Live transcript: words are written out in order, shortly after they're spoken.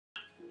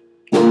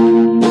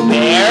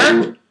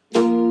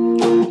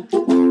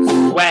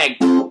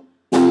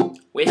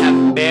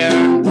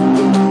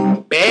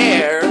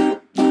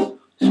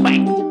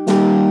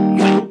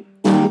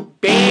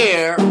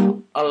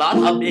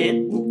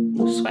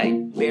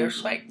bear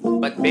swag.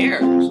 But bear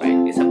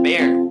swag is a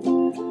bear.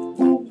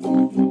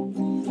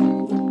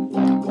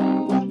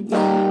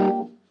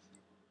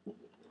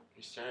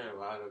 You started a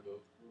while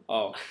ago.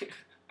 Oh.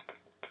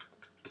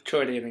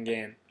 Try it in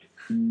again.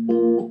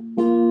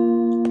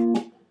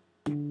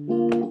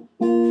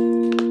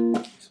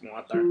 Some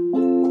water.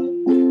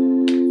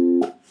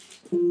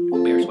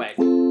 Bear swag.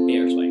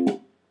 Bear swag.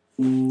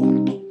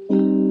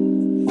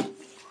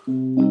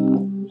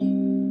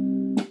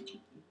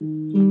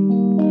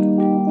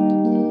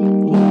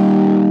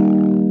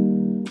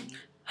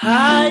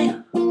 Hi,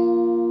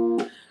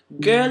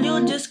 girl,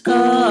 you just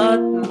caught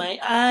my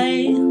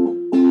eye.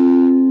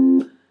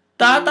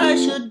 Thought I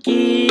should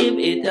give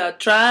it a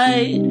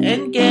try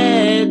and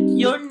get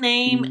your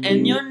name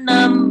and your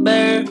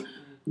number.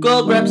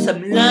 Go grab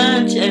some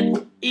lunch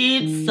and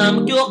eat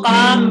some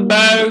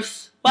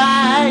cucumbers.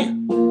 Why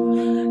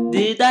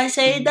did I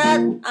say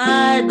that?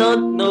 I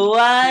don't know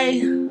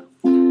why.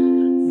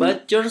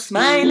 But you're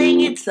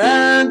smiling, it's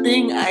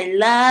something I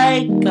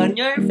like on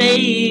your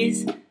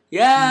face.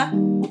 Yeah,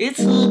 it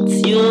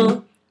suits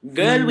you.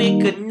 Girl, we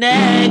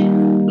connect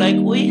like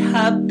we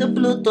have the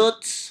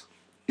Bluetooths.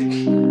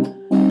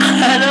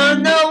 I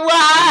don't know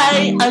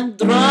why I'm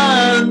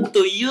drawn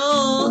to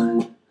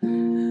you.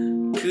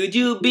 Could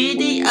you be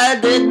the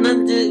other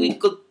one that we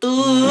could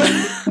do?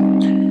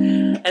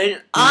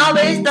 And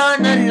always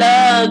on a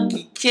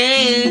lucky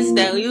chance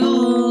that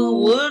you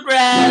would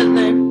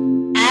rather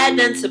add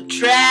and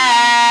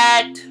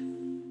subtract.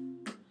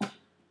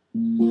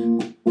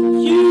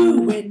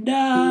 You and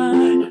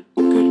I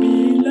could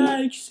be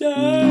like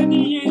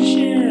Sunny and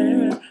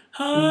Cher,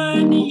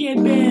 Honey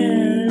and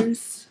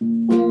Bears.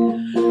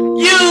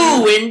 You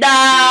and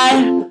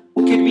I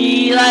could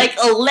be like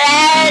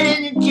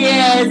Aladdin and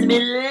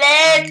Jasmine.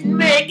 Let's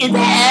make it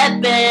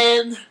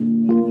happen.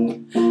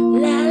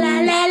 La la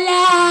la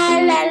la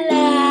la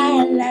la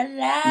la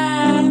la la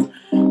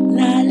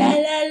la la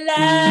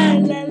la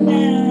la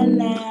la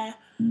la.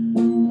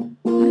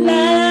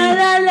 La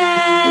la la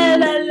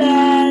la la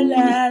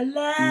la la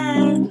la la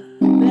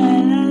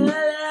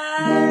la.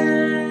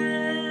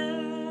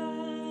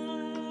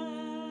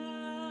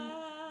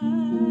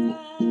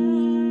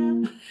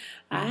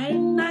 I